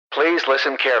Please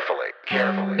listen carefully,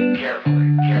 carefully,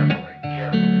 carefully, carefully,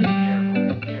 carefully,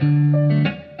 carefully, carefully.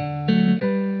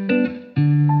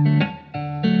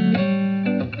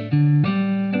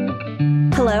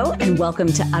 Hello, and welcome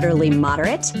to Utterly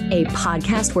Moderate, a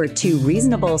podcast where two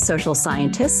reasonable social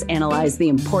scientists analyze the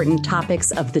important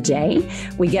topics of the day.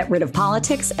 We get rid of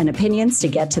politics and opinions to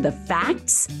get to the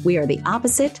facts. We are the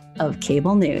opposite of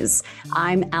cable news.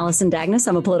 I'm Allison Dagnes.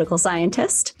 I'm a political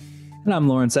scientist. And I'm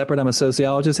Lawrence Eppert. I'm a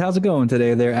sociologist. How's it going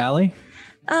today there, Allie?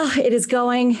 It's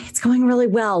going really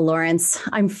well, Lawrence.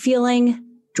 I'm feeling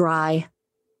dry.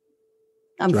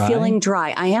 I'm feeling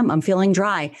dry. I'm feeling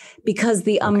dry because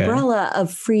the umbrella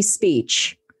of free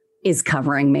speech is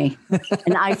covering me.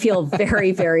 And I feel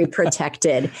very, very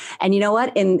protected. And you know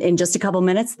what? In just a couple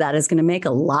minutes, that is going to make a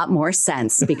lot more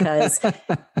sense because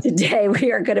today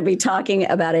we are going to be talking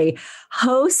about a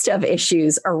host of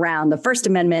issues around the First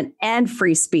Amendment and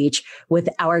free speech with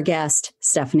our guest,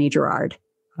 Stephanie Gerard.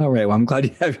 All right. Well, I'm glad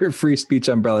you have your free speech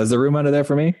umbrella. Is there room under there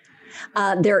for me?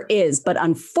 There is, but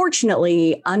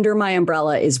unfortunately, under my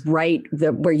umbrella is right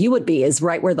where you would be is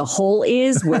right where the hole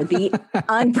is, where the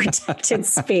unprotected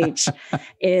speech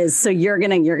is. So you're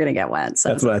gonna get wet. So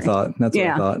that's what I thought. That's what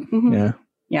I thought. Mm-hmm.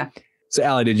 Yeah. So,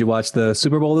 Allie, did you watch the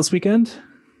Super Bowl this weekend?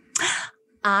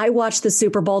 I watched the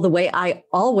Super Bowl the way I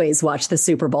always watch the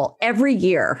Super Bowl every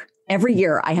year.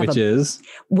 I have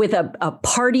with a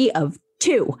party of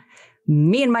two.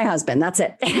 Me and my husband, that's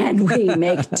it. And we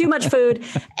make too much food.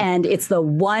 And it's the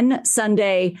one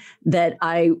Sunday that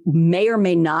I may or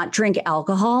may not drink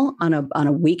alcohol on a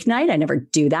weeknight. I never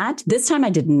do that. This time I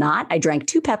did not. I drank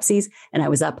 2 Pepsis and I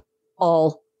was up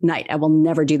all night. I will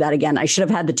never do that again. I should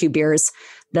have had the 2 beers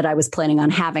that I was planning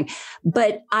on having.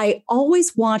 But I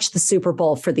always watch the Super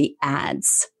Bowl for the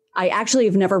ads. I actually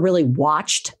have never really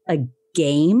watched a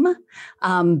game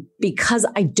because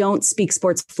I don't speak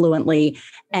sports fluently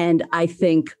and I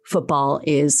think football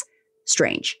is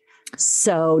strange.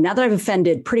 So now that I've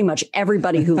offended pretty much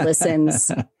everybody who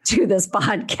listens to this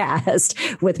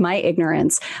podcast with my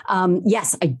ignorance,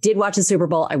 yes, I did watch the Super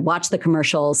Bowl. I watched the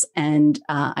commercials and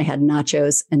I had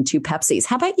nachos and 2 Pepsis.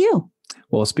 How about you?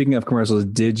 Well, speaking of commercials,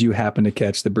 did you happen to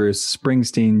catch the Bruce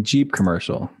Springsteen Jeep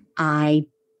commercial? I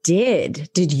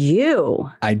did. Did you?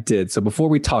 I did. So before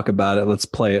we talk about it, let's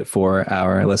play it for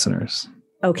our listeners.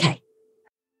 Okay.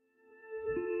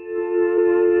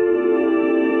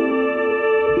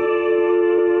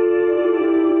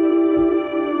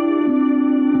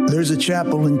 There's a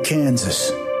chapel in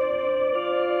Kansas,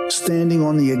 standing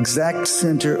on the exact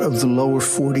center of the lower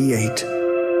 48.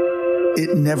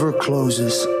 It never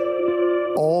closes.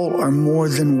 All are more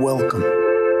than welcome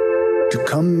to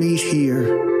come meet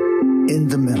here in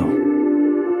the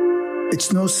middle.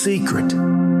 It's no secret.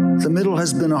 The middle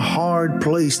has been a hard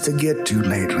place to get to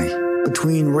lately.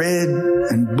 Between red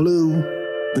and blue,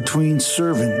 between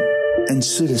servant and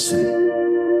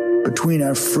citizen, between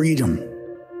our freedom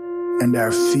and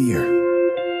our fear.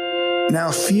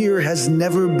 Now, fear has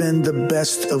never been the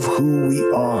best of who we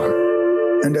are.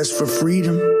 And as for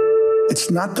freedom, it's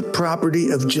not the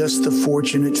property of just the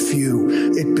fortunate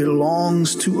few. It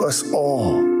belongs to us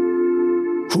all.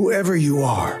 Whoever you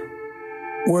are,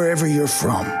 wherever you're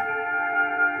from,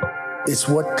 it's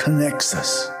what connects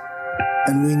us.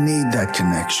 And we need that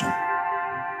connection.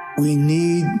 We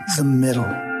need the middle.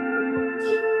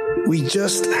 We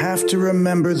just have to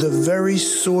remember the very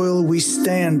soil we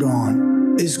stand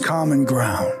on is common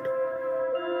ground.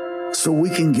 So we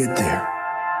can get there.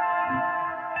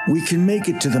 We can make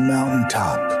it to the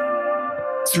mountaintop,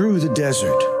 through the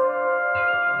desert,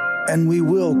 and we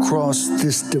will cross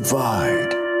this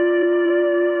divide.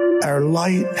 Our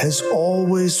light has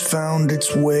always found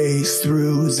its way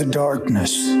through the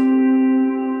darkness.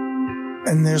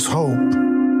 And there's hope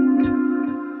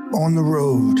on the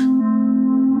road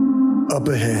up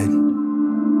ahead.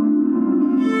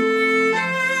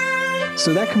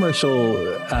 So that commercial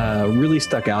really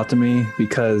stuck out to me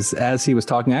because as he was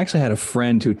talking, I actually had a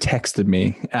friend who texted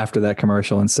me after that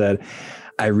commercial and said,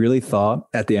 I really thought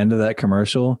at the end of that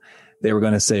commercial, they were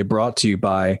going to say brought to you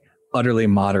by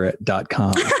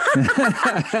utterlymoderate.com.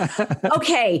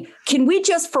 Okay, can we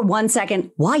just for 1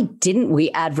 second, why didn't we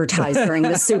advertise during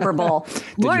the Super Bowl?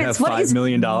 Did Lawrence, you have $5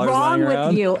 million wrong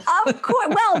with you? Of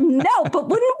course. Well, no, but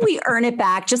wouldn't we earn it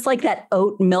back just like that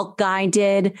oat milk guy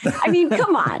did? I mean,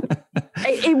 come on.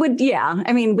 It would, yeah.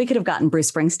 I mean, we could have gotten Bruce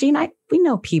Springsteen. We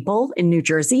know people in New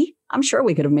Jersey. I'm sure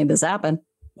we could have made this happen.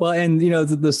 Well, and, you know,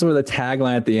 the sort of the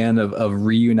tagline at the end of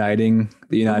reuniting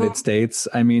the United States.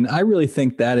 I mean, I really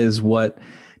think that is what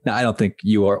Now, I don't think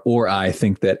you or I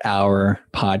think that our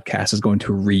podcast is going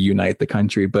to reunite the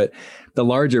country, but the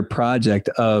larger project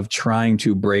of trying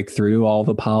to break through all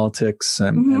the politics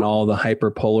and all the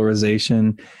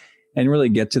hyperpolarization and really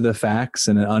get to the facts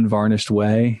in an unvarnished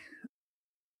way,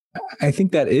 I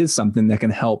think that is something that can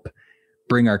help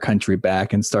bring our country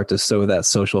back and start to sew that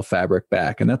social fabric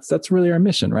back. And that's really our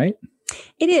mission, right?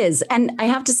 It is. And I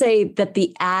have to say that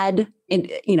the ad,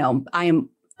 I am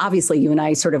obviously you and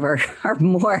I sort of are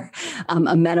more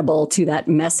amenable to that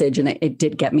message. And it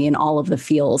did get me in all of the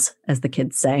feels, as the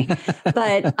kids say.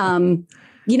 But,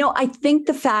 I think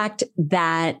the fact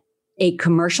that a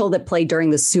commercial that played during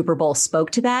the Super Bowl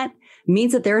spoke to that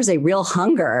means that there is a real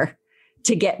hunger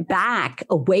to get back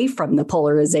away from the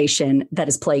polarization that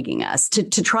is plaguing us, to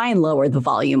try and lower the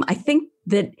volume. I think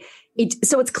that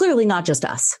so it's clearly not just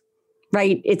us,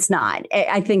 right? It's not.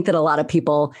 I think that a lot of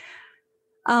people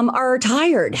are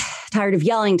tired of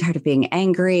yelling, tired of being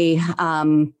angry,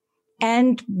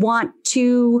 and want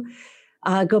to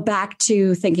go back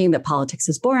to thinking that politics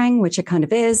is boring, which it kind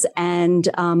of is, and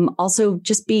also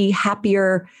just be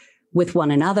happier with one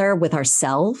another, with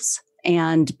ourselves,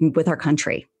 and with our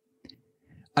country.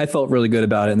 I felt really good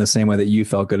about it in the same way that you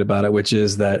felt good about it, which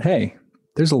is that, hey,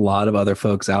 there's a lot of other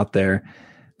folks out there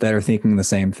that are thinking the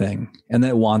same thing and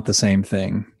that want the same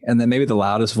thing. And that maybe the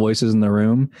loudest voices in the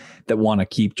room that want to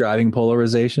keep driving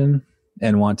polarization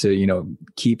and want to,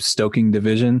 keep stoking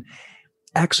division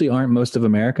actually aren't most of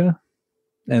America.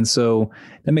 And so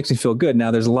that makes me feel good.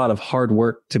 Now, there's a lot of hard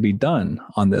work to be done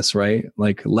on this, right?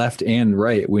 Like left and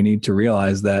right. We need to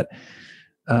realize that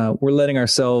we're letting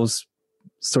ourselves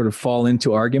sort of fall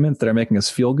into arguments that are making us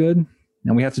feel good.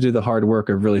 And we have to do the hard work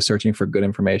of really searching for good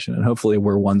information. And hopefully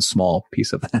we're one small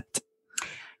piece of that.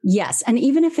 Yes. And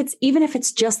even if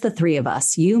it's just the three of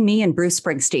us, you, me, and Bruce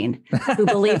Springsteen, who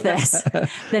believe this,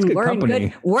 then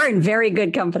we're in very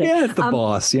good company. Yeah, the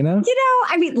boss,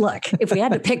 I mean, look, if we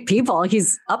had to pick people,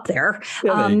 he's up there.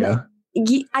 Yeah, there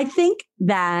you go. I think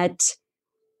that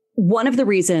one of the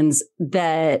reasons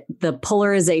that the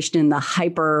polarization and the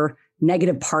hyper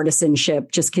negative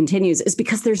partisanship just continues is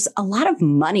because there's a lot of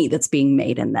money that's being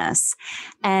made in this.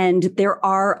 And there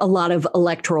are a lot of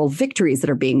electoral victories that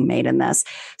are being made in this.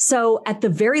 So at the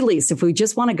very least, if we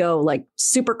just want to go like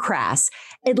super crass,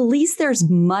 at least there's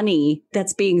money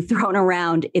that's being thrown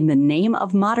around in the name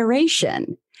of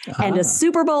moderation. And a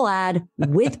Super Bowl ad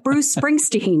with Bruce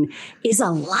Springsteen is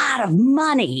a lot of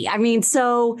money. I mean,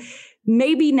 so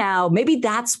maybe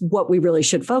that's what we really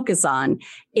should focus on,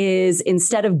 is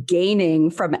instead of gaining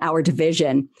from our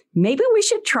division, maybe we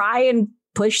should try and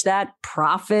push that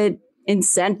profit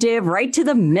incentive right to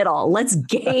the middle. Let's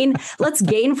gain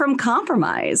from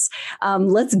compromise.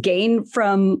 Let's gain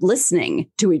from listening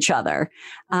to each other.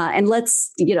 And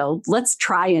let's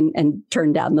try and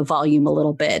turn down the volume a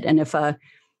little bit. And if a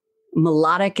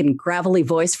melodic and gravelly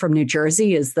voice from New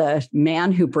Jersey is the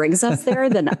man who brings us there,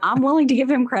 then I'm willing to give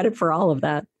him credit for all of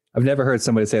that. I've never heard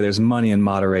somebody say there's money in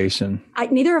moderation.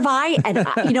 Neither have I. And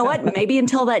you know what? Maybe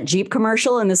until that Jeep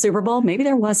commercial in the Super Bowl, maybe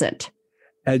there wasn't.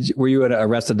 Were you an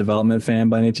Arrested Development fan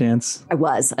by any chance? I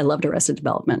was. I loved Arrested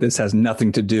Development. This has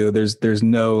nothing to do. There's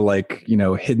no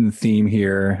hidden theme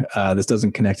here. This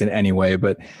doesn't connect in any way,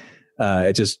 but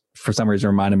it just for some reason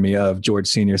reminded me of George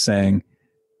Sr. saying,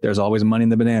 "There's always money in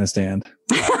the banana stand."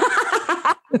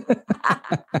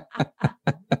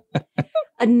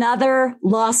 Another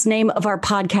lost name of our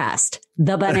podcast,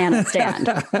 The Banana Stand.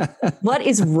 What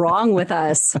is wrong with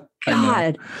us?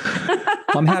 God.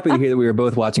 I'm happy to hear that we were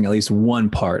both watching at least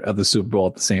one part of the Super Bowl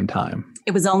at the same time.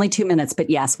 It was only 2 minutes, but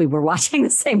yes, we were watching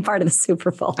the same part of the Super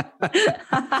Bowl.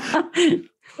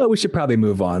 Well, we should probably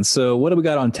move on. So what do we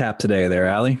got on tap today there,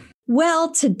 Allie?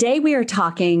 Well, today we are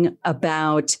talking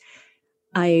about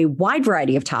a wide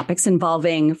variety of topics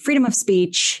involving freedom of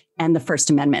speech and the First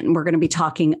Amendment. And we're going to be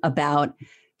talking about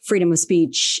freedom of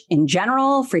speech in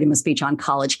general, freedom of speech on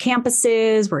college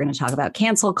campuses. We're going to talk about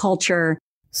cancel culture.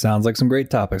 Sounds like some great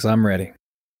topics. I'm ready.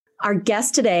 Our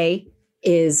guest today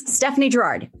is Stephanie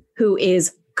Gerard, who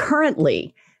is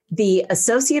currently the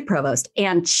Associate Provost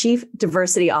and Chief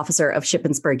Diversity Officer of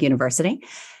Shippensburg University.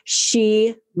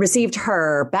 She received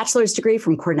her bachelor's degree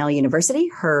from Cornell University,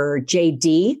 her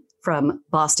JD from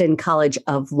Boston College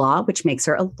of Law, which makes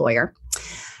her a lawyer.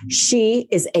 She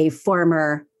is a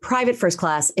former private first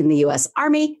class in the U.S.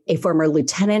 Army, a former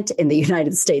lieutenant in the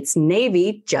United States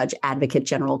Navy, Judge Advocate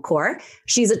General Corps.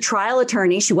 She's a trial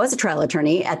attorney. She was a trial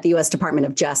attorney at the U.S. Department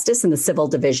of Justice in the Civil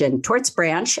Division Torts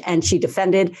Branch, and she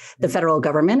defended the federal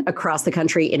government across the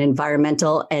country in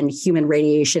environmental and human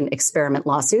radiation experiment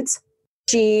lawsuits.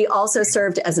 She also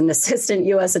served as an assistant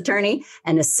U.S. attorney,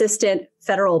 an assistant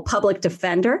federal public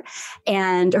defender,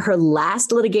 and her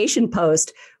last litigation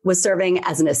post was serving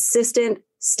as an assistant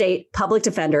state public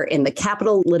defender in the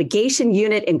Capital Litigation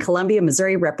Unit in Columbia,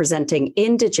 Missouri, representing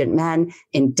indigent men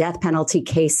in death penalty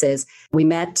cases. We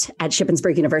met at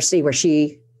Shippensburg University, where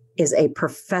she is a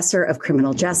professor of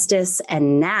criminal justice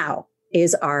and now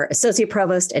is our associate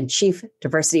provost and chief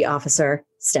diversity officer,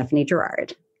 Stephanie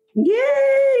Gerard. Yay!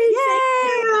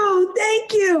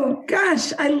 Thank you.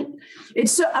 Gosh,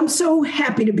 I'm so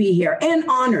happy to be here and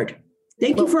honored.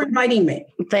 Thank you for inviting me.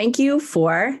 Thank you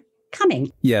for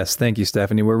coming. Yes, thank you,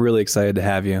 Stephanie. We're really excited to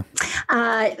have you.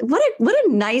 What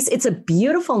a nice, it's a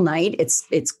beautiful night.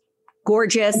 It's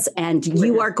gorgeous, and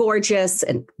you are gorgeous,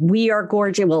 and we are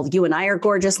gorgeous. Well, you and I are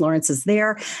gorgeous. Lawrence is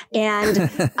there. And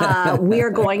we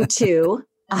are going to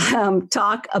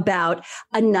talk about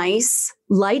a nice,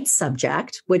 light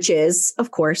subject, which is,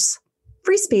 of course,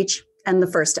 free speech and the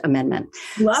First Amendment.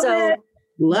 Love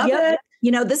it.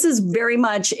 You know, this is very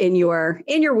much in your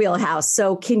wheelhouse.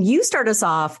 So can you start us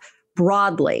off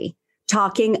broadly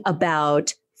talking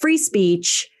about free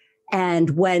speech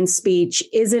and when speech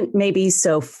isn't maybe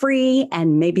so free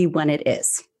and maybe when it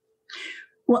is?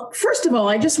 Well, first of all,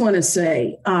 I just want to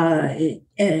say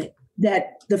that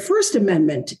the First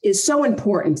Amendment is so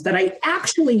important that I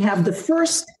actually have the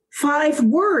first 5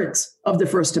 words of the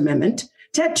First Amendment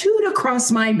tattooed across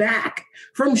my back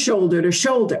from shoulder to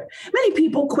shoulder. Many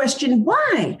people question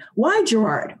why? Why,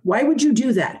 Gerard? Why would you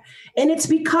do that? And it's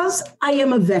because I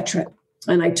am a veteran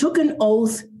and I took an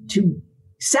oath to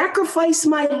sacrifice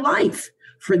my life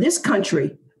for this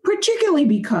country, particularly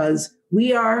because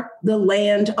we are the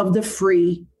land of the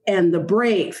free and the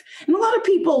brave. And a lot of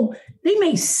people, they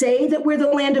may say that we're the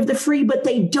land of the free, but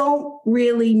they don't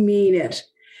really mean it.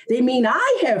 They mean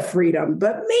I have freedom,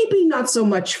 but maybe not so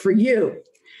much for you.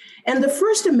 And the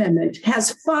First Amendment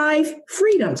has 5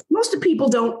 freedoms. Most of people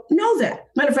don't know that.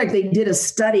 Matter of fact, they did a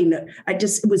study,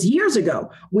 it was years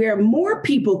ago, where more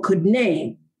people could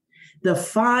name the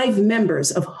 5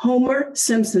 members of Homer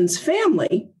Simpson's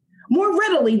family more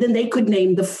readily than they could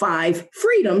name the 5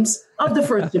 freedoms of the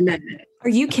First Amendment. Are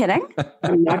you kidding?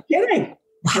 I'm not kidding.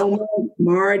 Homer,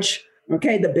 Marge,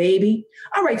 okay, the baby.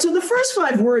 All right, so the first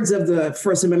 5 words of the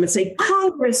First Amendment say,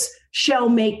 Congress shall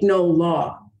make no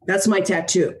law. That's my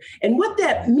tattoo. And what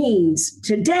that means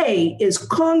today is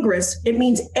Congress, it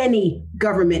means any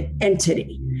government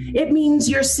entity. It means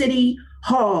your city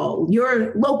hall,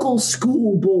 your local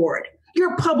school board,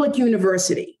 your public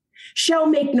university shall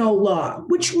make no law,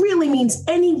 which really means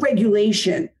any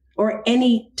regulation or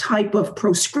any type of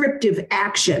proscriptive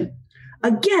action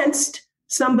against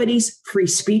somebody's free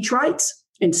speech rights.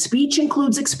 And speech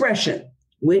includes expression,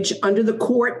 which under the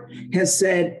court has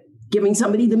said giving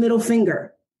somebody the middle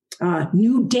finger.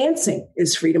 Nude dancing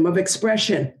is freedom of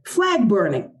expression. Flag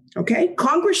burning, okay?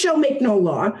 Congress shall make no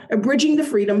law abridging the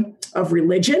freedom of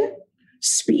religion,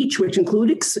 speech, which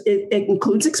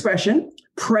includes expression,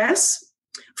 press,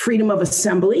 freedom of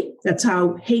assembly. That's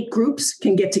how hate groups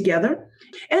can get together.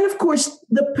 And of course,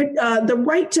 the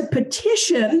right to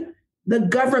petition the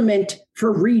government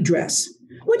for redress,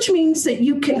 which means that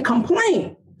you can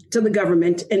complain to the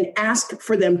government and ask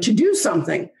for them to do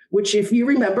something, which, if you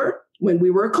remember, when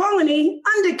we were a colony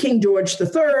under King George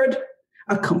III,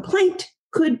 a complaint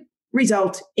could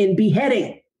result in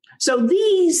beheading. So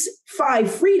these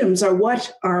 5 freedoms are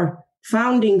what our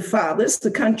founding fathers, the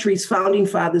country's founding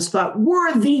fathers, thought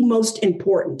were the most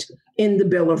important in the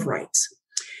Bill of Rights.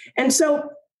 And so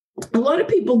a lot of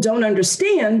people don't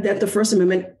understand that the First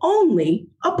Amendment only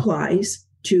applies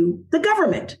to the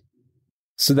government.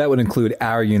 So that would include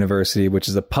our university, which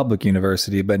is a public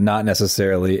university, but not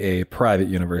necessarily a private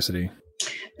university.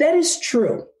 That is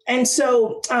true. And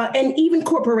so, and even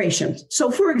corporations.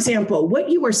 So, for example, what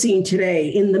you are seeing today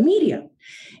in the media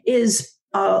is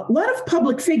a lot of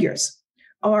public figures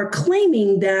are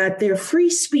claiming that their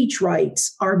free speech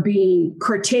rights are being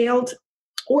curtailed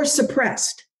or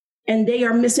suppressed, and they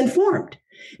are misinformed.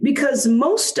 Because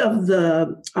most of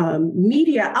the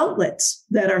media outlets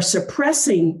that are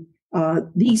suppressing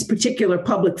these particular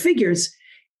public figures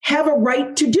have a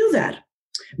right to do that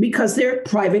because they're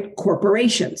private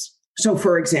corporations. So,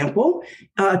 for example,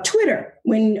 Twitter,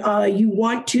 when you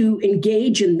want to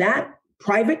engage in that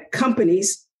private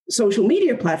company's social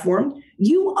media platform,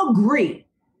 you agree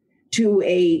to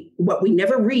what we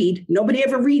never read. Nobody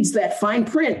ever reads that fine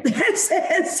print that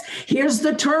says, here's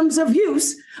the terms of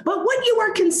use. But what you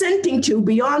are consenting to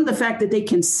beyond the fact that they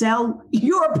can sell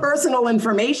your personal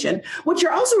information, what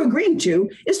you're also agreeing to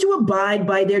is to abide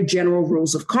by their general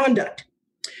rules of conduct.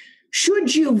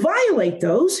 Should you violate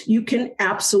those, you can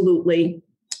absolutely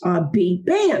be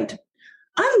banned.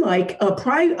 Unlike a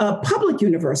public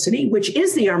university, which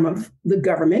is the arm of the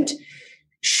government,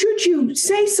 should you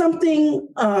say something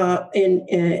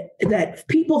that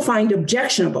people find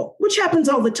objectionable, which happens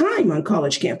all the time on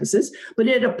college campuses, but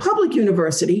at a public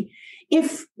university,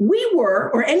 if we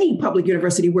were, or any public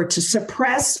university were to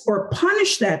suppress or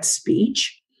punish that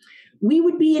speech, we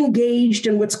would be engaged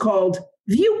in what's called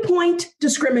viewpoint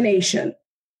discrimination.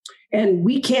 And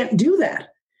we can't do that.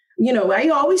 I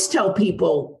always tell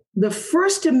people, the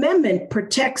First Amendment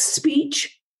protects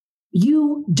speech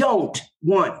you don't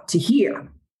want to hear.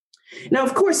 Now,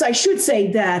 of course, I should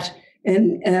say that,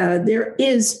 and there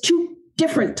is two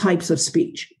different types of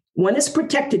speech. One is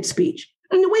protected speech.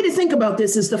 And the way to think about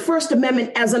this is the First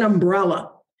Amendment as an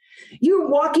umbrella. You're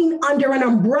walking under an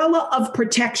umbrella of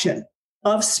protection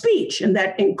of speech. And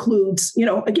that includes,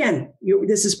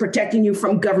 this is protecting you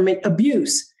from government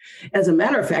abuse. As a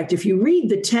matter of fact, if you read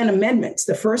the 10 amendments,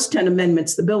 the first 10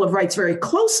 amendments, the Bill of Rights very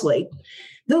closely,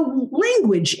 the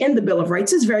language in the Bill of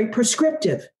Rights is very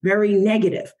prescriptive, very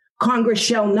negative. Congress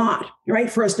shall not,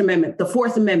 right? First Amendment. The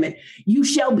Fourth Amendment, you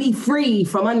shall be free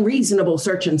from unreasonable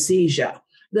search and seizure.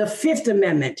 The Fifth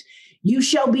Amendment, you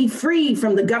shall be free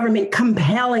from the government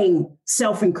compelling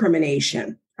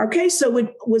self-incrimination. Okay, so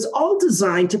it was all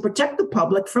designed to protect the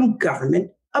public from government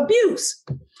abuse.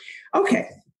 Okay.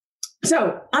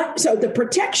 So the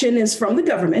protection is from the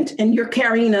government, and you're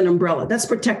carrying an umbrella. That's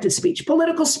protected speech.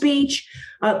 Political speech,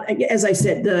 as I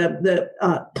said, the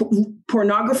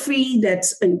pornography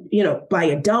that's by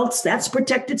adults, that's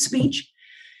protected speech.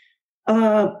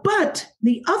 But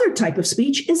the other type of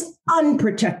speech is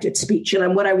unprotected speech,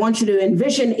 and what I want you to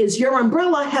envision is your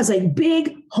umbrella has a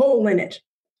big hole in it,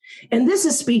 and this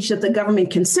is speech that the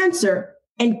government can censor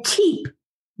and keep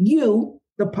you,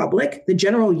 the public, the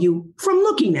general you, from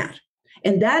looking at.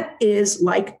 And that is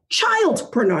like child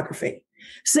pornography,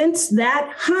 since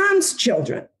that harms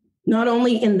children, not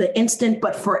only in the instant,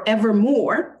 but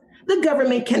forevermore. The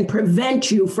government can prevent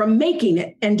you from making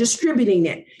it and distributing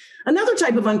it. Another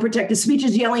type of unprotected speech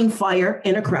is yelling fire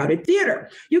in a crowded theater.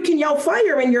 You can yell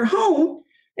fire in your home,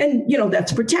 and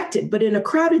that's protected. But in a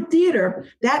crowded theater,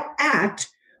 that act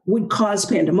would cause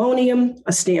pandemonium,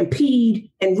 a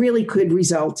stampede, and really could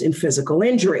result in physical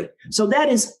injury. So that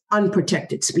is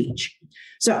unprotected speech.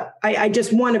 So I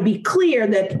just want to be clear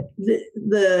that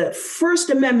the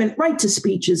First Amendment right to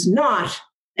speech is not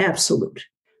absolute.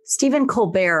 Stephen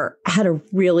Colbert had a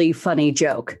really funny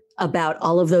joke about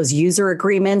all of those user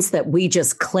agreements that we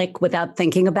just click without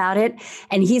thinking about it.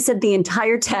 And he said the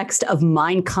entire text of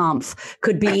Mein Kampf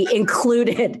could be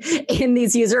included in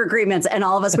these user agreements. And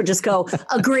all of us would just go,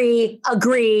 agree,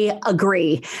 agree,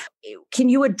 agree. Can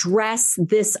you address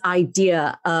this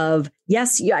idea of,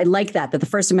 yes, I like that the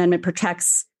First Amendment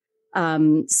protects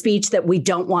speech that we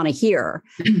don't want to hear.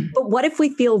 But what if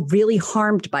we feel really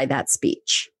harmed by that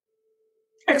speech?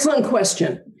 Excellent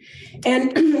question.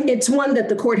 And it's one that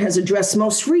the court has addressed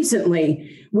most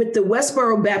recently with the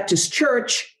Westboro Baptist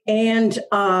Church and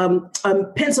a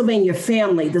Pennsylvania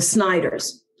family, the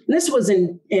Snyders. And this was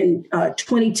in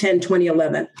 2010,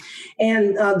 2011.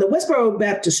 And the Westboro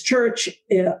Baptist Church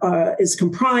is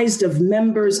comprised of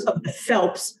members of the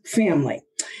Phelps family,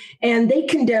 and they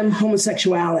condemn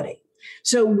homosexuality.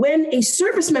 So when a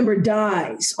service member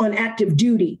dies on active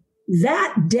duty,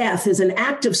 that death is an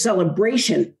act of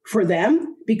celebration for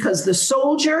them because the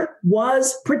soldier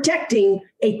was protecting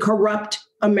a corrupt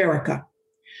America.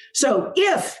 So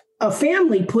if a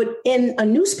family put in a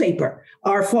newspaper,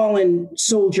 our fallen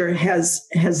soldier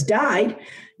has died,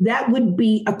 that would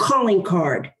be a calling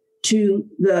card to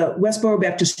the Westboro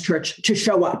Baptist Church to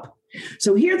show up.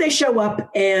 So here they show up,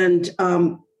 and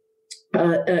the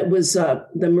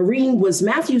Marine was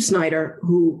Matthew Snyder,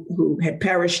 who had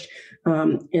perished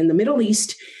in the Middle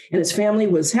East, and his family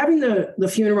was having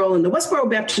the funeral, and the Westboro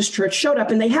Baptist Church showed up,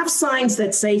 and they have signs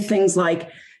that say things like,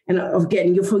 and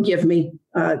again, you forgive me,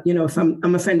 if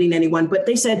I'm offending anyone, but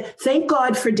they said, "Thank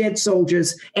God for dead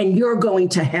soldiers, and you're going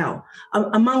to hell,"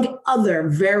 among other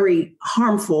very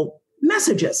harmful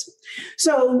messages.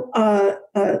 So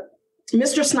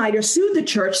Mr. Snyder sued the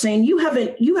church, saying, "You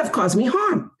have caused me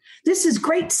harm. This is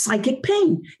great psychic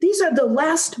pain. These are the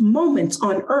last moments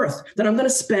on earth that I'm going to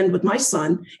spend with my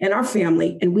son and our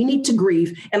family, and we need to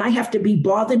grieve. And I have to be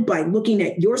bothered by looking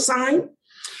at your signs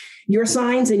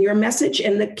and your message."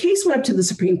 And the case went up to the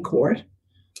Supreme Court,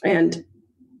 and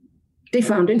they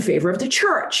found in favor of the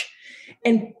church.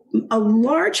 And a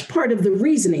large part of the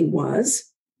reasoning was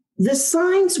the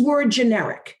signs were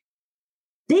generic.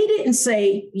 They didn't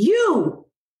say, "You,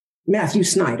 Matthew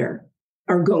Snyder,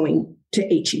 are going to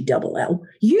HELL.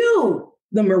 You,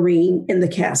 the Marine in the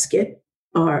casket,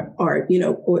 or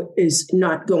is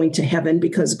not going to heaven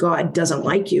because God doesn't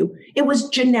like you. It was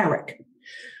generic.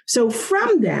 So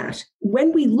from that,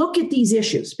 when we look at these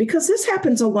issues, because this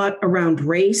happens a lot around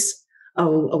race, a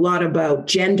lot about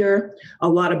gender, a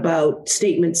lot about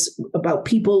statements about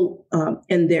people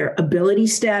and their ability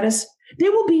status,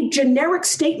 there will be generic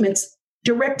statements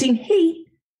directing hate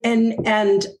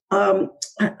and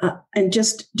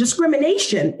just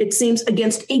discrimination, it seems,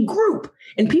 against a group.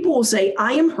 And people will say,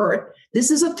 I am hurt.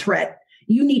 This is a threat.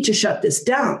 You need to shut this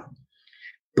down.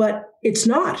 But it's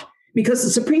not, because the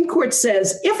Supreme Court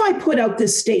says, if I put out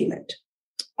this statement,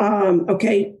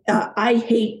 I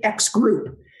hate X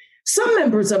group, some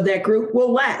members of that group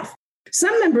will laugh.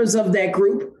 Some members of that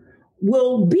group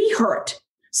will be hurt.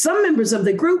 Some members of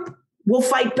the group will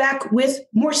fight back with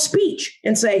more speech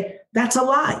and say, that's a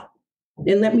lie.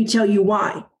 And let me tell you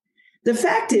why. The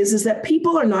fact is that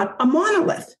people are not a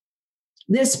monolith.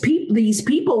 These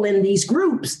people in these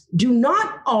groups do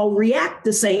not all react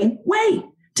the same way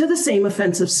to the same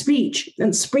offensive speech.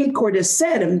 And the Supreme Court has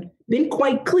said and been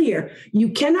quite clear, you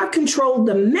cannot control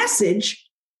the message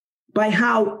by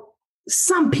how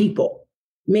some people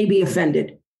may be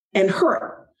offended and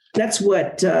hurt. That's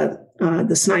what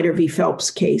the Snyder v.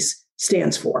 Phelps case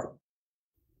stands for.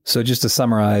 So just to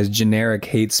summarize, generic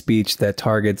hate speech that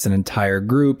targets an entire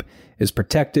group is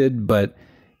protected, but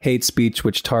hate speech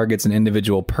which targets an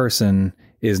individual person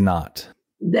is not.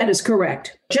 That is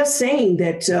correct. Just saying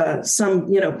that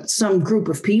some group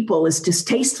of people is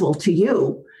distasteful to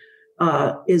you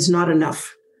is not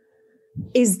enough.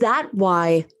 Is that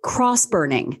why cross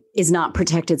burning is not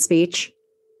protected speech?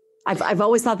 I've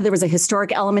always thought that there was a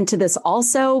historic element to this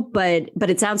also, but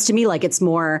it sounds to me like it's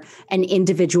more an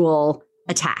individual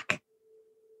attack.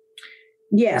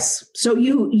 Yes. So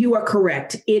you are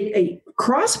correct.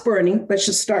 Cross burning, let's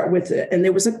just start with it. And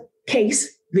there was a case,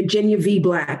 Virginia v.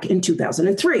 Black, in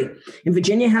 2003. And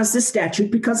Virginia has this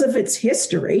statute because of its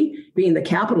history, being the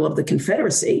capital of the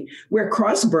Confederacy, where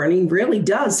cross burning really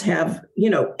does have,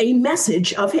 a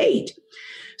message of hate.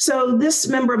 So this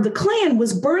member of the Klan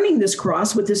was burning this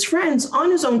cross with his friends on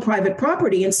his own private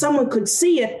property, and someone could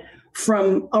see it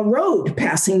from a road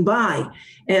passing by,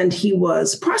 and he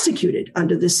was prosecuted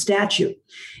under this statute.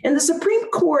 And the Supreme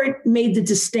Court made the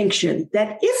distinction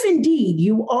that if indeed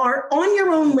you are on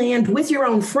your own land with your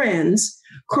own friends,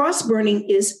 cross burning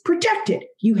is protected.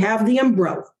 You have the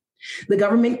umbrella. The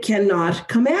government cannot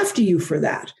come after you for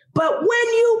that. But when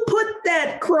you put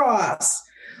that cross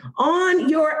on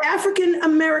your African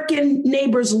American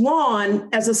neighbor's lawn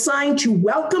as a sign to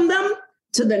welcome them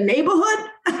to the neighborhood,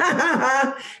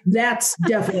 that's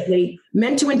definitely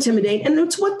meant to intimidate. And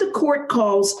it's what the court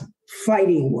calls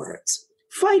fighting words.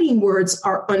 Fighting words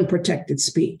are unprotected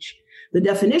speech. The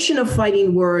definition of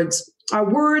fighting words are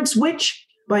words which,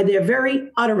 by their very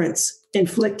utterance,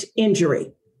 inflict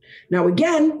injury. Now,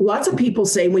 again, lots of people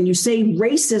say when you say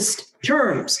racist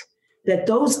terms, that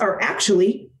those are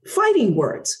actually fighting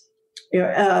words.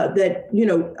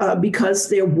 Because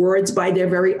they're words by their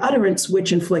very utterance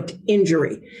which inflict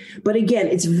injury. But again,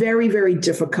 it's very, very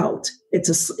difficult.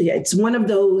 It's one of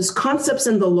those concepts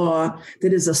in the law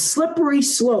that is a slippery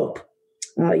slope,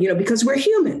 because we're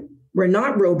human, we're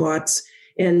not robots,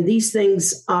 and these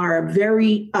things are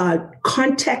very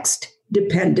context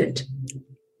dependent.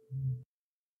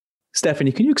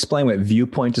 Stephanie, can you explain what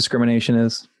viewpoint discrimination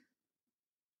is?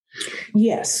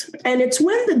 Yes. And it's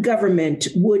when the government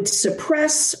would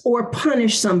suppress or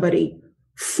punish somebody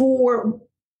for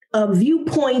a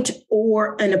viewpoint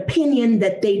or an opinion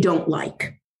that they don't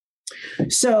like.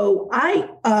 So I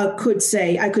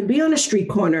could be on a street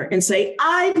corner and say,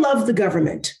 I love the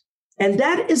government. And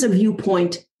that is a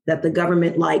viewpoint that the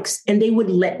government likes, and they would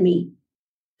let me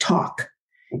talk.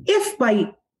 If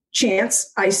by chance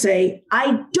I say,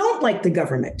 I don't like the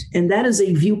government, and that is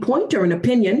a viewpoint or an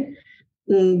opinion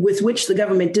with which the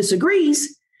government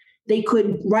disagrees, they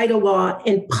could write a law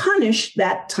and punish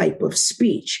that type of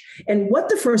speech. And what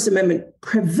the First Amendment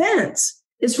prevents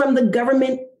is from the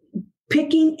government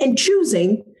picking and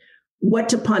choosing what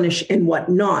to punish and what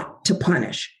not to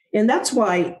punish. And that's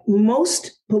why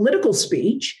most political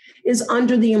speech is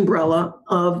under the umbrella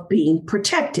of being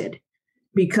protected,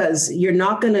 because you're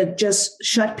not going to just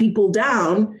shut people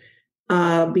down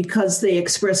because they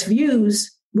express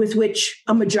views with which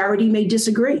a majority may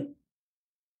disagree.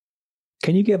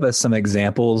 Can you give us some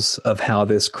examples of how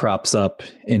this crops up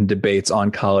in debates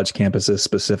on college campuses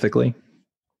specifically?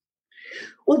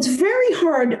 Well, it's very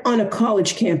hard on a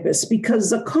college campus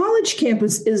because a college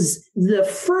campus is the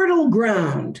fertile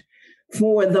ground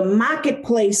for the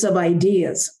marketplace of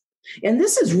ideas. And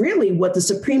this is really what the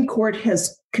Supreme Court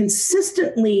has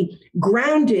consistently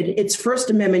grounded its First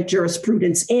Amendment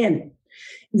jurisprudence in,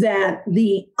 that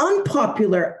the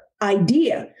unpopular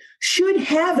idea should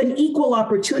have an equal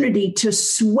opportunity to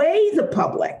sway the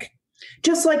public,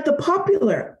 just like the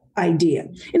popular idea.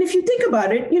 And if you think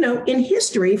about it, in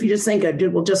history, if you just think,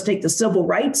 we'll just take the civil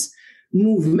rights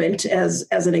movement as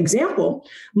an example,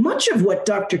 much of what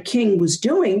Dr. King was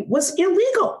doing was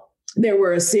illegal. There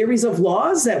were a series of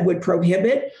laws that would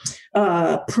prohibit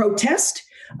protest.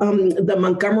 The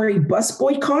Montgomery bus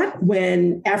boycott,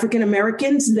 when African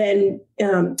Americans then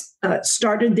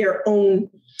started their own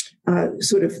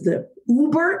sort of the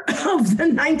Uber of the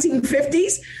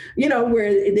 1950s,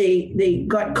 where they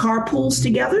got carpools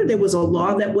together. There was a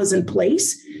law that was in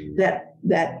place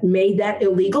that made that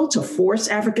illegal to force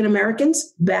African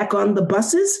Americans back on the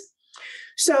buses.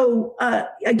 So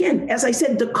again, as I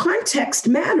said, the context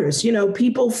matters.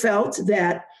 People felt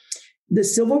that the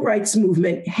civil rights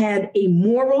movement had a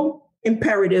moral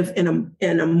imperative and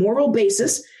a moral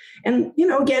basis. And,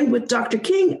 again, with Dr.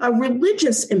 King, a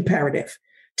religious imperative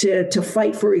to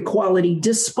fight for equality,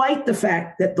 despite the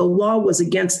fact that the law was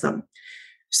against them.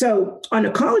 So on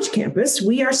a college campus,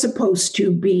 we are supposed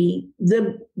to be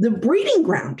the breeding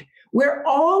ground where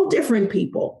all different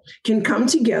people can come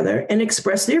together and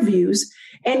express their views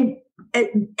and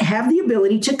have the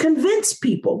ability to convince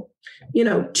people,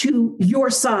 to your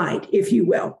side, if you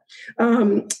will.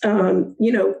 The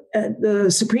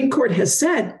Supreme Court has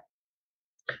said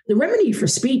the remedy for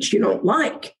speech you don't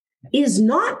like is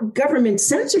not government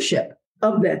censorship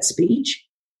of that speech.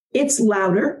 It's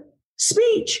louder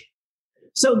speech.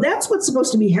 So that's what's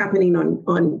supposed to be happening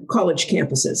on college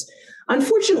campuses.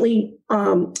 Unfortunately,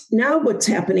 now what's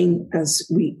happening, as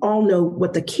we all know,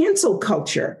 what the cancel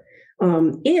culture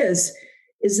is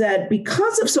that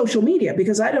because of social media,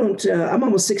 because I'm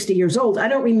almost 60 years old, I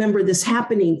don't remember this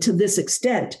happening to this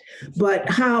extent, but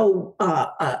how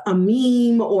a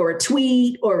meme or a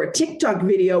tweet or a TikTok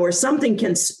video or something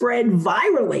can spread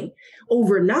virally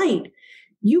overnight.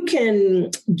 You can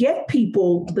get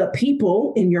the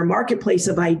people in your marketplace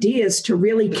of ideas to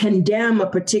really condemn a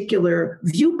particular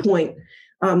viewpoint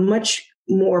much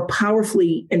more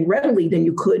powerfully and readily than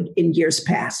you could in years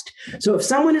past. So if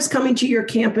someone is coming to your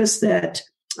campus that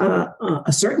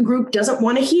a certain group doesn't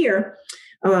want to hear,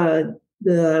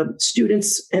 the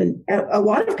students and a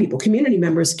lot of people, community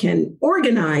members, can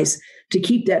organize to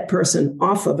keep that person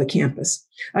off of a campus.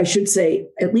 I should say,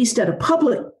 at least at a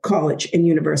public college and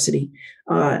university,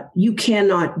 you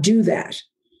cannot do that.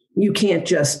 You can't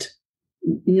just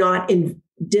not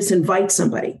disinvite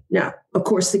somebody. Now, of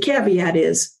course, the caveat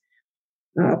is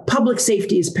public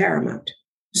safety is paramount.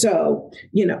 So,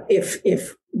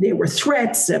 if there were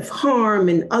threats of harm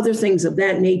and other things of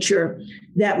that nature,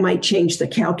 that might change the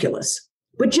calculus.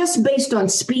 But just based on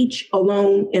speech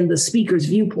alone and the speaker's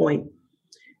viewpoint,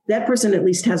 that person at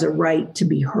least has a right to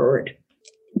be heard.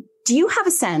 Do you have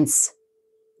a sense,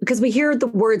 because we hear the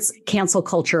words cancel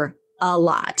culture a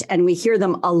lot, and we hear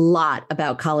them a lot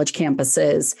about college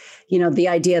campuses, the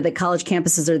idea that college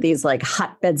campuses are these like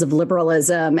hotbeds of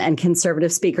liberalism and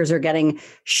conservative speakers are getting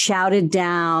shouted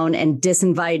down and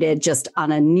disinvited just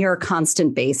on a near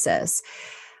constant basis.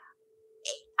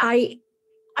 I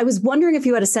was wondering if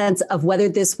you had a sense of whether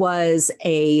this was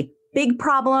a big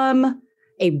problem,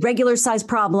 a regular size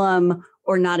problem,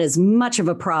 or not as much of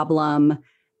a problem.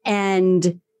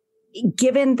 And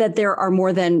given that there are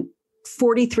more than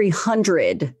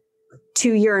 4,300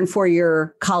 2-year and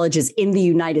 4-year colleges in the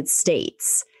United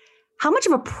States, how much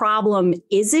of a problem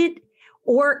is it?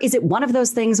 Or is it one of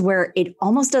those things where it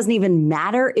almost doesn't even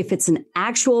matter if it's an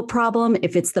actual problem,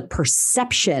 if it's the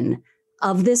perception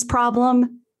of this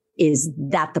problem? Is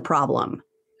that the problem?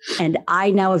 And I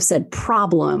now have said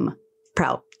problem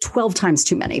 12 times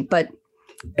too many, but.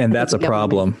 And that's a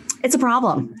problem. It's a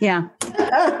problem. Yeah.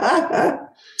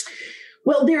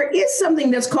 Well, there is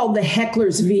something that's called the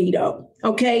heckler's veto.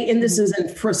 Okay. And this is in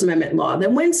First Amendment law,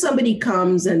 that when somebody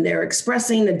comes and they're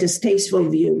expressing a distasteful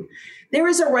view, there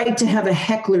is a right to have a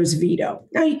heckler's veto.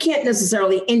 Now, you can't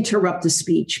necessarily interrupt the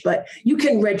speech, but you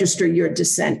can register your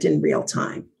dissent in real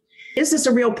time. Is this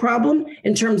a real problem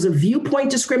in terms of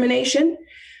viewpoint discrimination?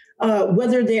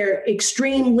 Whether they're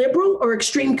extreme liberal or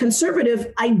extreme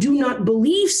conservative, I do not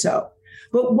believe so.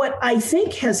 But what I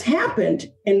think has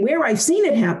happened, and where I've seen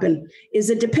it happen, is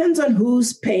it depends on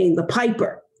who's paying the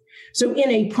piper. So in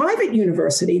a private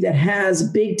university that has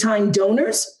big time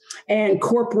donors and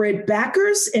corporate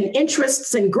backers and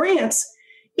interests and grants,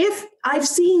 if I've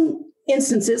seen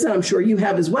instances, and I'm sure you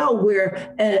have as well,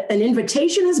 where an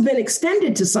invitation has been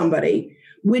extended to somebody,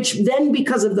 which then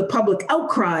because of the public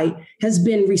outcry has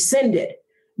been rescinded,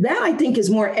 That I think is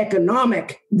more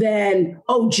economic than,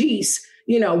 oh, geez,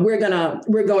 we're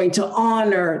going to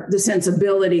honor the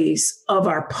sensibilities of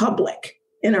our public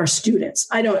and our students.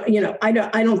 I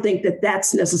don't think that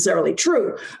that's necessarily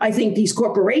true. I think these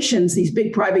corporations, these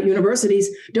big private universities,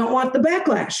 don't want the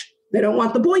backlash. They don't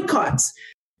want the boycotts.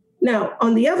 Now,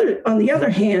 on the other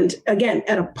hand, again,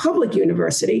 at a public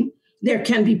university, there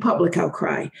can be public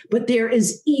outcry, but there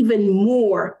is even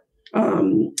more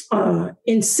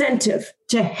incentive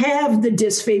to have the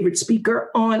disfavored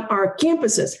speaker on our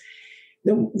campuses.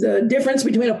 The difference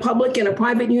between a public and a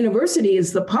private university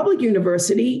is the public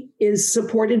university is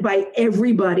supported by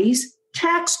everybody's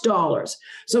tax dollars.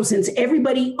 So since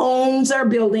everybody owns our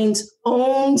buildings,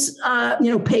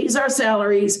 pays our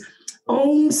salaries,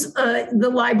 owns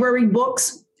the library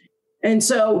books, and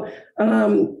so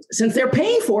since they're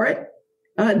paying for it,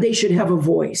 they should have a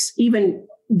voice, even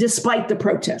despite the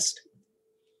protest.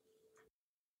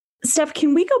 Steph,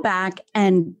 can we go back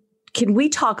and can we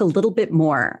talk a little bit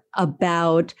more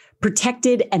about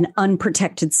protected and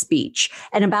unprotected speech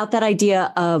and about that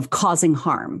idea of causing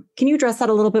harm? Can you address that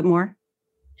a little bit more?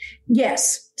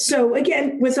 Yes. So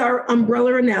again, with our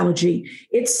umbrella analogy,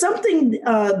 it's something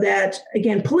that,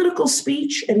 again, political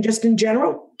speech and just in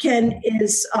general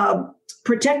is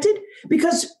protected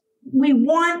because we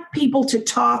want people to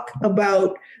talk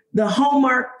about the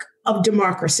hallmark of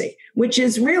democracy, which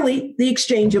is really the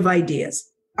exchange of ideas.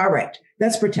 All right,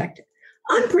 that's protected.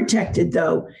 Unprotected,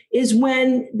 though, is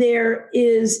when there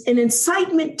is an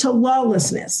incitement to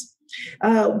lawlessness,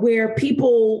 where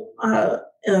people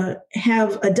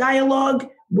have a dialogue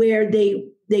where they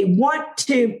want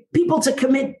people to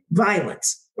commit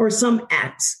violence or some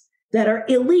acts that are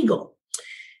illegal.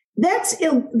 That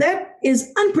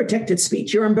is unprotected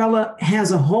speech. Your umbrella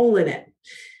has a hole in it.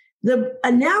 The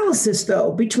analysis,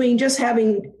 though, between just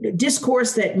having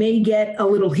discourse that may get a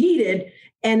little heated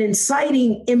and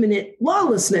inciting imminent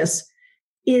lawlessness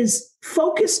is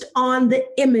focused on the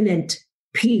imminent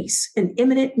piece. And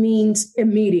imminent means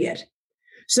immediate.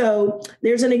 So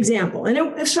there's an example, and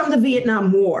it's from the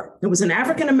Vietnam War. There was an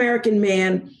African-American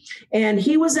man, and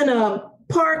he was in a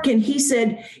park, and he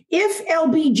said, if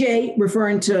LBJ,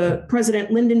 referring to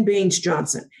President Lyndon Baines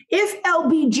Johnson, if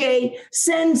LBJ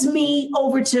sends me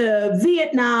over to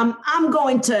Vietnam, I'm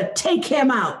going to take him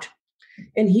out.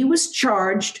 And he was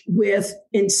charged with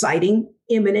inciting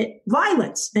imminent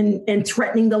violence and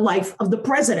threatening the life of the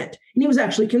president. And he was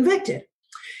actually convicted.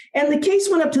 And the case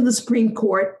went up to the Supreme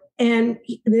Court, and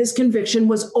his conviction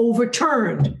was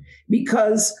overturned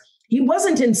because he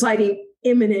wasn't inciting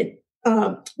imminent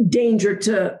danger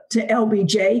to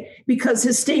LBJ, because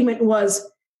his statement was,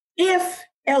 if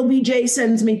LBJ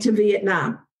sends me to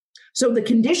Vietnam. So the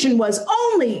condition was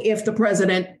only if the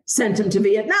president sent him to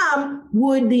Vietnam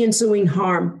would the ensuing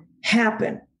harm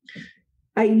happen.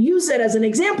 I use that as an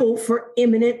example for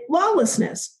imminent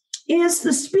lawlessness. Is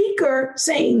the speaker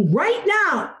saying right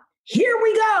now, here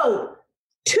we go,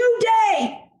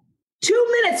 today,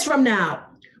 2 minutes from now,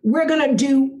 we're going to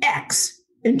do X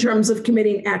in terms of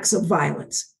committing acts of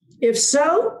violence? If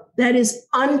so, that is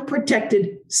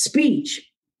unprotected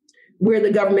speech where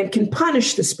the government can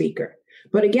punish the speaker.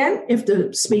 But again, if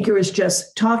the speaker is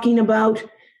just talking about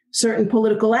certain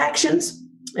political actions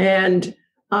and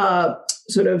talking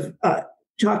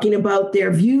about their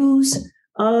views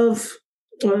of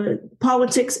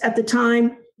politics at the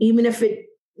time, even if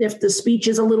the speech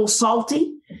is a little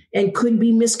salty and could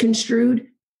be misconstrued,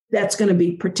 that's going to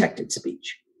be protected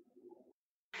speech.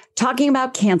 Talking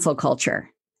about cancel culture,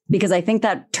 because I think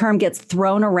that term gets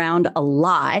thrown around a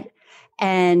lot.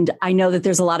 And I know that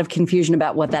there's a lot of confusion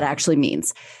about what that actually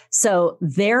means. So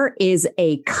there is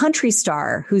a country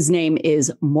star whose name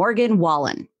is Morgan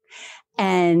Wallen.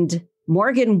 And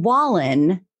Morgan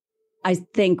Wallen, I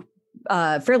think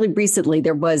fairly recently,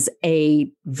 there was a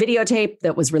videotape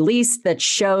that was released that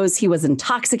shows he was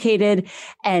intoxicated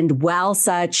and while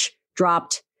such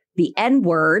dropped the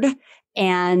N-word.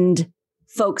 And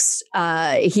folks,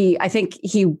 he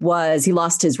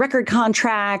lost his record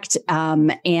contract,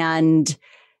 and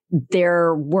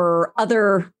there were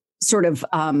other sort of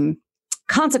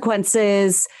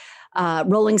consequences.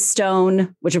 Rolling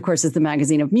Stone, which of course is the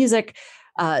magazine of music,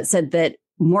 said that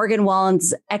Morgan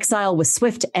Wallen's exile was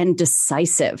swift and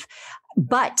decisive.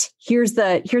 But here's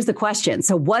the question.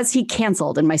 So was he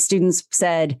canceled? And my students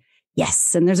said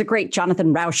yes. And there's a great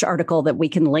Jonathan Rauch article that we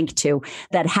can link to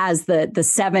that has the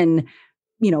 7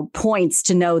 points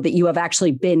to know that you have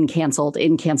actually been canceled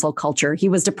in cancel culture. He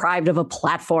was deprived of a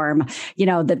platform,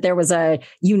 that there was a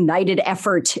united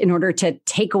effort in order to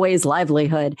take away his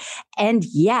livelihood. And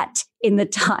yet in the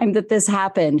time that this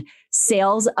happened,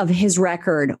 sales of his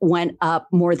record went up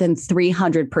more than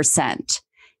 300%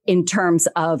 in terms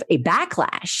of a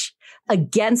backlash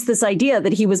against this idea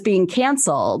that he was being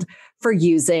canceled for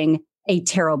using a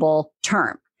terrible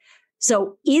term.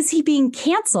 So is he being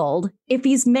canceled if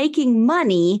he's making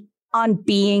money on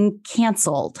being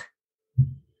canceled?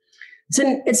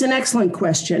 It's an excellent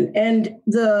question. And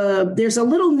there's a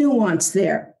little nuance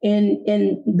there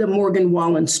in the Morgan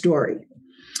Wallen story.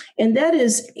 And that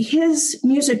is his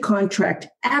music contract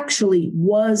actually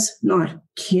was not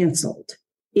canceled.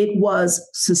 It was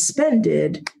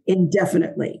suspended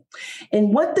indefinitely.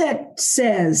 And what that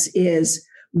says is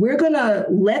we're going to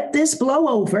let this blow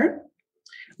over.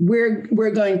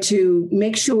 We're going to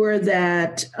make sure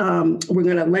that we're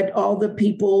going to let all the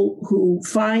people who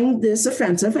find this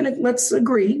offensive, and let's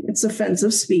agree it's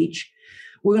offensive speech,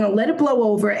 we're going to let it blow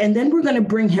over, and then we're going to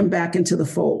bring him back into the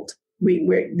fold.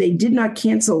 They did not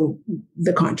cancel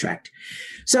the contract.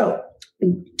 So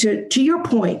to your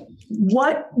point,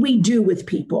 what we do with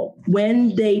people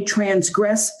when they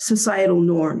transgress societal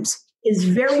norms is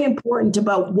very important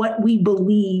about what we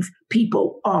believe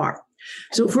people are.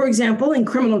 So, for example, in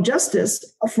criminal justice,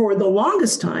 for the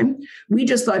longest time, we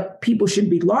just thought people should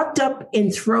be locked up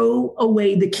and throw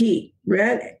away the key,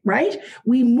 right?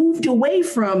 We moved away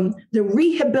from the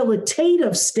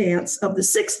rehabilitative stance of the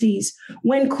 60s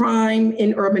when crime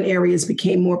in urban areas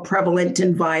became more prevalent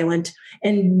and violent,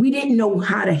 and we didn't know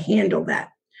how to handle that.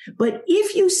 But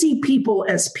if you see people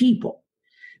as people,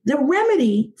 the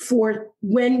remedy for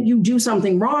when you do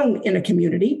something wrong in a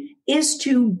community is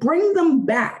to bring them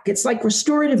back. It's like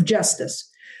restorative justice.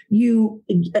 You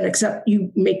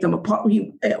make them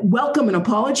you welcome an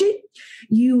apology.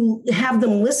 You have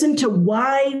them listen to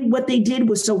why what they did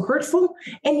was so hurtful,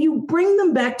 and you bring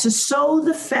them back to sew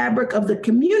the fabric of the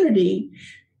community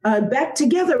back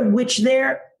together, which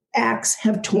their acts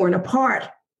have torn apart.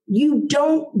 You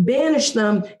don't banish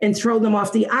them and throw them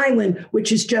off the island,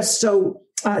 which is just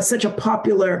such a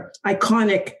popular,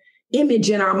 iconic image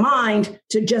in our mind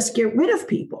to just get rid of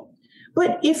people.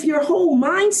 But if your whole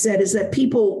mindset is that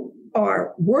people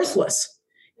are worthless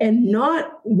and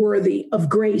not worthy of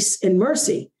grace and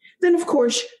mercy, then of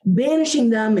course, banishing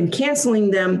them and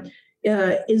canceling them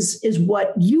is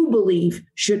what you believe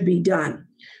should be done.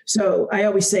 So I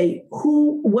always say,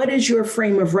 what is your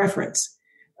frame of reference?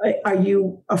 Are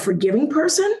you a forgiving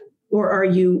person or are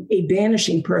you a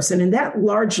banishing person? And that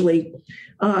largely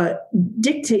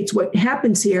dictates what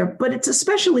happens here. But it's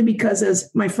especially because, as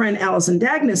my friend Alison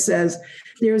Dagnes says,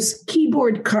 there's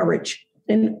keyboard courage.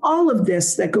 And all of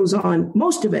this that goes on,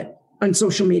 most of it on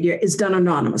social media is done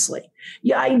anonymously.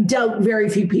 Yeah, I doubt very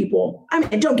few people, I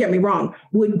mean, don't get me wrong,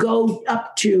 would go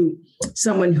up to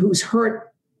someone who's hurt,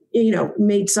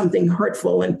 made something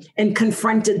hurtful and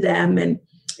confronted them and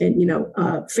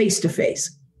face to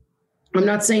face. I'm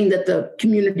not saying that the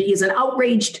community isn't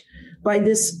outraged by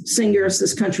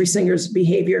this country singer's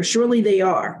behavior. Surely they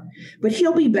are, but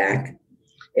he'll be back,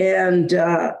 and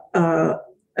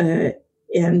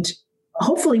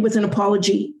hopefully with an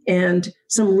apology and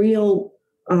some real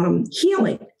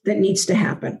healing that needs to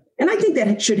happen. And I think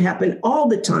that should happen all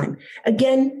the time.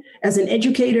 Again, as an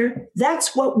educator,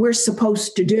 that's what we're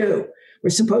supposed to do. We're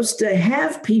supposed to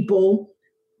have people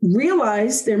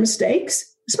realize their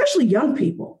mistakes, especially young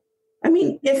people. I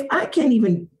mean, if I can't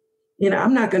even,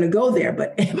 I'm not going to go there,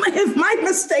 but if my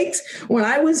mistakes when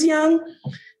I was young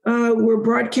were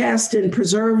broadcast and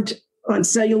preserved on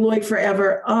celluloid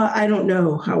forever, I don't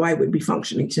know how I would be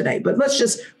functioning today. But let's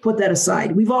just put that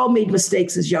aside. We've all made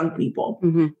mistakes as young people.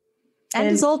 Mm-hmm. And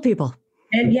as old people.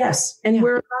 And yes, and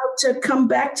we're allowed to come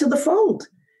back to the fold.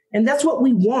 And that's what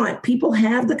we want. People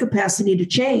have the capacity to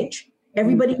change.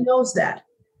 Everybody knows that.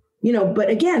 But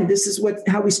again, this is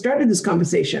how we started this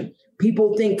conversation.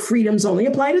 People think freedoms only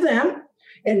apply to them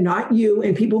and not you.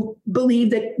 And people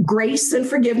believe that grace and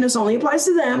forgiveness only applies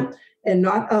to them and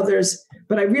not others.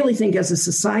 But I really think as a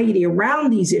society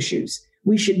around these issues,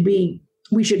 we should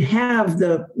have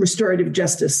the restorative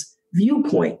justice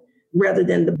viewpoint rather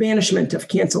than the banishment of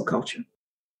cancel culture.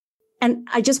 And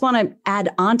I just want to add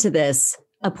on to this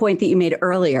a point that you made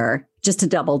earlier, just to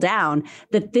double down,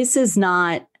 that this is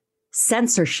not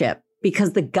censorship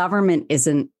because the government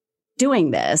isn't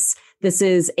doing this. This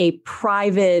is a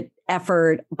private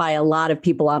effort by a lot of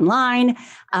people online.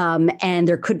 And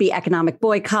there could be economic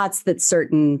boycotts that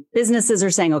certain businesses are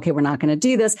saying, okay, we're not going to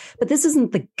do this. But this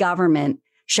isn't the government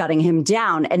shutting him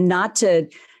down. And not to,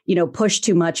 push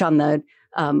too much on the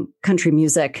country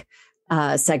music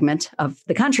segment of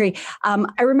the country.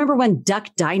 I remember when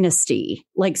Duck Dynasty,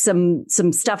 like some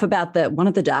stuff about one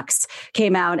of the ducks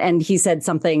came out, and he said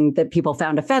something that people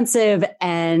found offensive,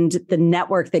 and the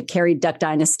network that carried Duck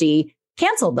Dynasty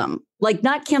canceled them. Like,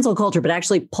 not cancel culture, but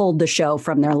actually pulled the show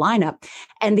from their lineup.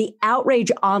 And the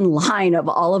outrage online of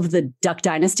all of the Duck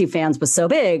Dynasty fans was so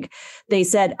big, they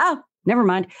said, oh, never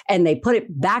mind. And they put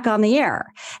it back on the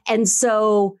air. And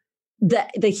so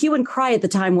the hue and cry at the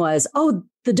time was, oh,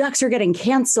 the ducks are getting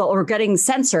canceled or getting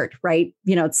censored, right?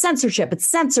 It's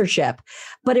censorship.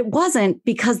 But it wasn't,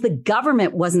 because the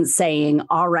government wasn't saying,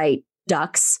 all right,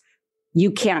 ducks, you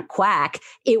can't quack.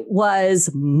 It was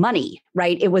money,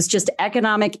 right? It was just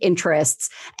economic interests.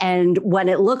 And when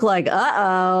it looked like,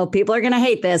 people are going to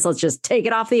hate this, let's just take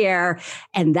it off the air.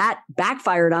 And that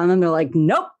backfired on them. They're like,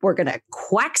 nope, we're going to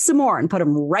quack some more and put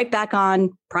them right back on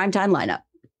primetime lineup.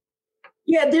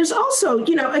 Yeah, there's also,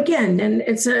 again, and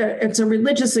it's a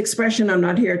religious expression. I'm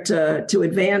not here to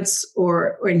advance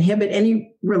or inhibit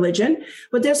any religion,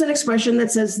 but there's an expression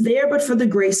that says, there but for the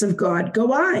grace of God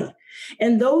go I.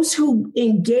 And those who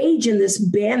engage in this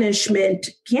banishment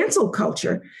cancel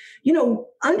culture,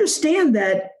 understand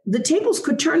that the tables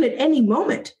could turn at any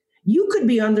moment. You could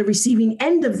be on the receiving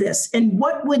end of this. And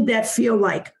what would that feel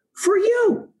like for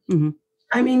you? Mm-hmm.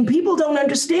 I mean, people don't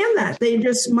understand that. They're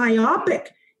just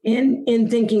myopic in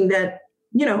thinking that,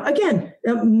 again,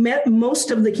 most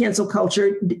of the cancel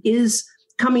culture is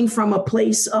coming from a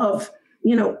place of,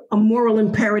 a moral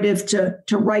imperative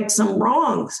to right some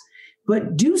wrongs,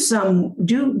 but do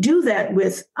that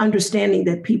with understanding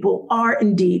that people are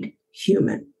indeed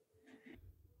human.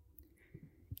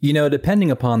 Depending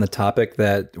upon the topic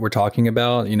that we're talking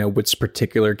about, which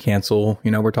particular cancel,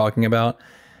 we're talking about,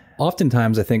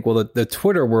 oftentimes I think, well, the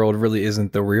Twitter world really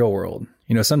isn't the real world.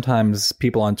 Sometimes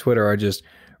people on Twitter are just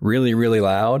really, really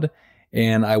loud.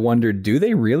 And I wonder, do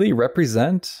they really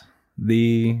represent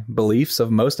the beliefs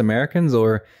of most Americans?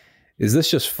 Or is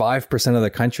this just 5% of the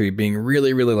country being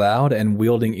really, really loud and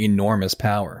wielding enormous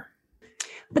power?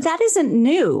 But that isn't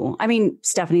new. I mean,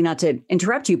 Stephanie, not to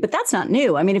interrupt you, but that's not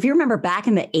new. I mean, if you remember back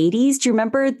in the 80s, do you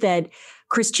remember that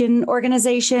Christian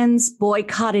organizations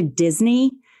boycotted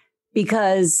Disney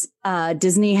because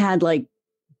Disney had like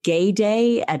Gay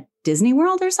Day at Disney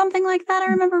World or something like that?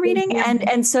 I remember reading.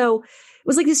 And so it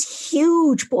was like this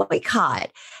huge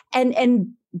boycott.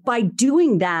 And by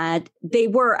doing that, they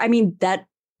were, I mean, that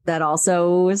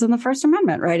also is in the First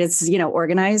Amendment, right? It's,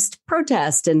 organized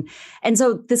protest. And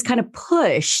so this kind of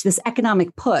push, this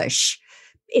economic push,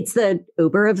 it's the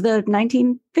Uber of the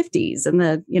 1950s and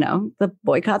the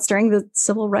boycotts during the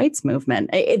civil rights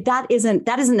movement. That isn't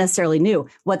necessarily new.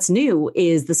 What's new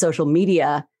is the social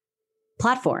media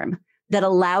platform that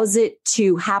allows it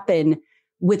to happen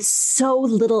with so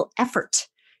little effort.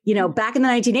 Back in the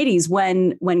 1980s,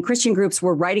 when Christian groups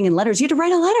were writing in letters, you had to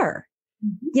write a letter.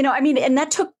 And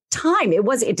that took time.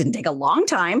 It didn't take a long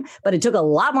time, but it took a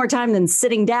lot more time than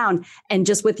sitting down and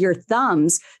just with your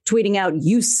thumbs tweeting out,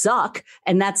 you suck.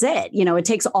 And that's it. It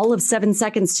takes all of 7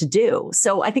 seconds to do.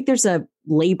 So I think there's a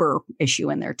labor issue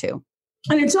in there too.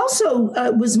 And it's also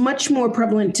was much more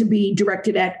prevalent to be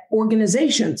directed at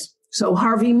organizations. So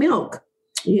Harvey Milk,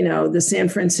 the San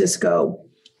Francisco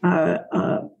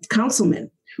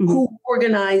councilman, mm-hmm. who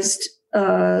organized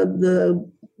the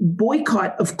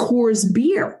boycott of Coors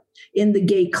beer in the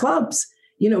gay clubs,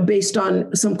 based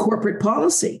on some corporate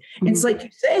policy. Mm-hmm. It's like you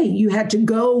say, you had to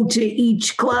go to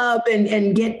each club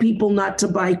and get people not to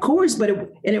buy Coors, but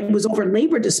it was over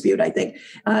labor dispute, I think.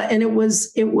 And it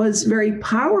was very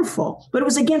powerful, but it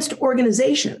was against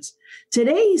organizations.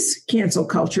 Today's cancel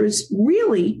culture is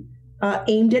really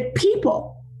aimed at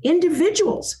people,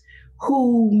 individuals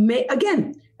who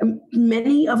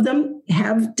many of them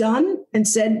have done and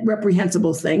said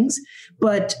reprehensible things,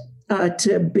 but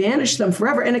to banish them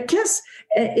forever. And I guess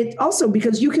it also,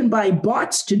 because you can buy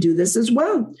bots to do this as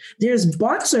well. There's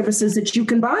bot services that you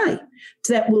can buy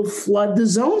that will flood the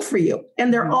zone for you.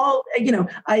 And they're all,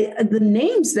 the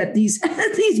names that these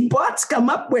bots come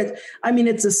up with. I mean,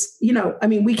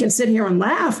 we can sit here and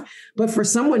laugh, but for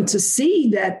someone to see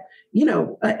that,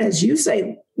 as you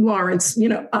say, Lawrence,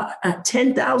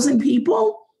 10,000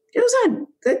 people,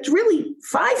 that's really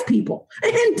 5 people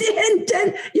and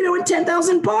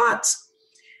 10,000 bots.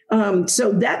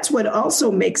 So that's what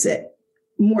also makes it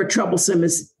more troublesome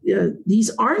is these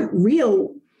aren't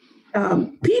real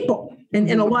people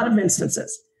in a lot of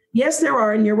instances. Yes, there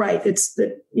are. And you're right. It's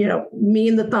me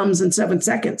and the thumbs in 7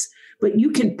 seconds, but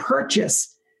you can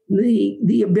purchase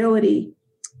the ability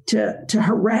to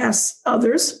harass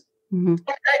others mm-hmm.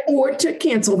 or to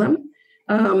cancel them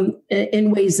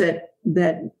in ways that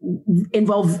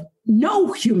involve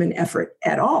no human effort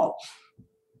at all.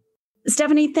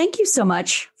 Stephanie, thank you so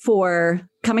much for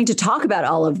coming to talk about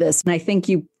all of this. And I think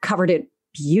you covered it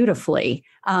beautifully.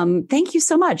 Thank you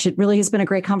so much. It really has been a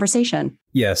great conversation.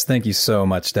 Yes, thank you so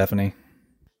much, Stephanie.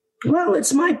 Well,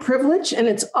 it's my privilege, and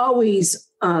it's always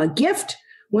a gift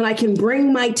when I can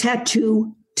bring my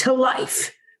tattoo to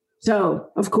life. So,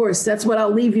 of course, that's what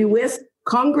I'll leave you with.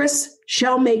 Congress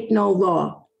shall make no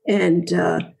law, and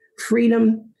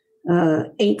freedom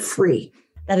ain't free.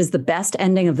 That is the best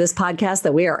ending of this podcast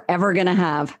that we are ever going to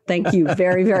have. Thank you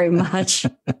very, very much.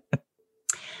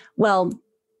 Well,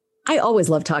 I always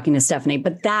love talking to Stephanie,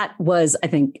 but that was, I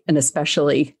think, an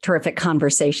especially terrific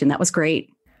conversation. That was great.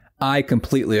 I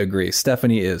completely agree.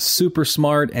 Stephanie is super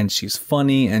smart, and she's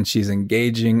funny, and she's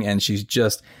engaging, and she's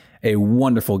just a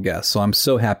wonderful guest. So I'm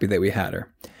so happy that we had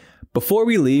her. Before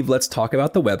we leave, let's talk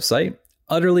about the website,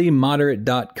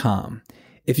 utterlymoderate.com.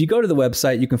 If you go to the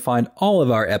website, you can find all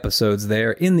of our episodes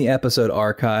there in the episode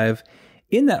archive.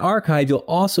 In that archive, you'll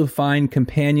also find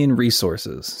companion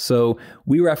resources. So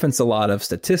we reference a lot of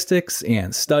statistics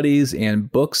and studies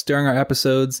and books during our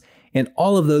episodes, and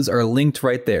all of those are linked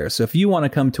right there. So if you want to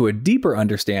come to a deeper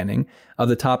understanding of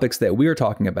the topics that we are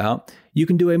talking about, you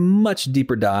can do a much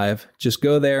deeper dive. Just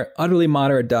go there,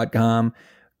 utterlymoderate.com,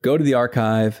 go to the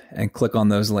archive, and click on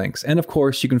those links. And of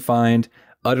course, you can find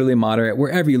Utterly Moderate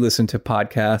wherever you listen to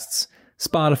podcasts,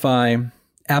 Spotify,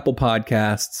 Apple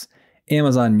Podcasts,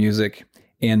 Amazon Music,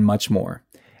 and much more.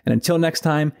 And until next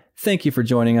time, thank you for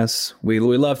joining us. We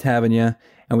loved having you,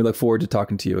 and we look forward to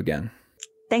talking to you again.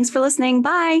 Thanks for listening.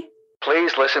 Bye.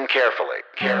 Please listen carefully,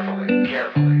 carefully,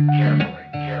 carefully.